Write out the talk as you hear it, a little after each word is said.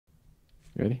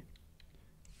Ready?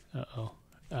 Uh-oh.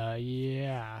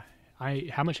 Yeah.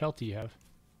 How much health do you have?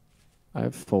 I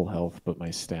have full health, but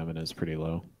my stamina is pretty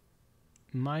low.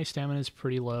 My stamina is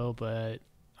pretty low, but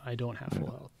I don't have full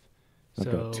I- health. I've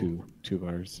got So two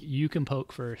bars. you can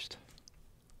poke first.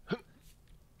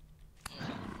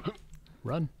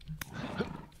 Run.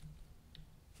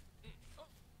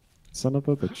 Son of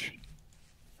a bitch.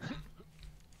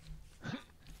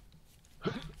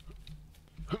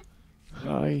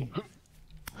 Die.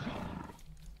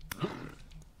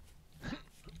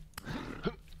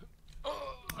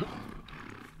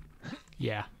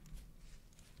 Yeah.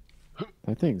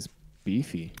 That thing's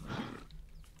beefy.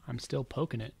 I'm still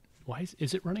poking it. Why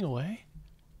is it running away?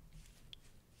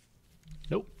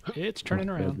 Nope. It's turning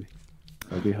Oh, around.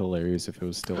 that'd be hilarious if it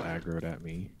was still aggroed at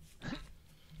me.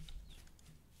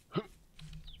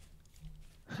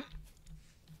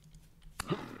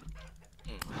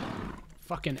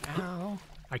 Fucking ow.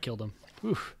 I killed him.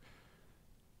 Oof.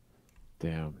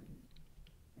 Damn.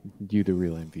 You the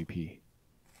real MVP.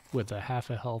 With a half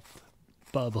a health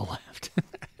bubble left.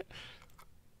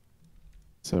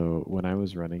 So when I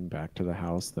was running back to the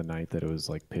house the night that it was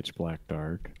like pitch black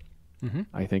dark, Mm-hmm.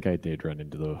 I think I did run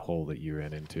into the hole that you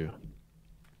ran into.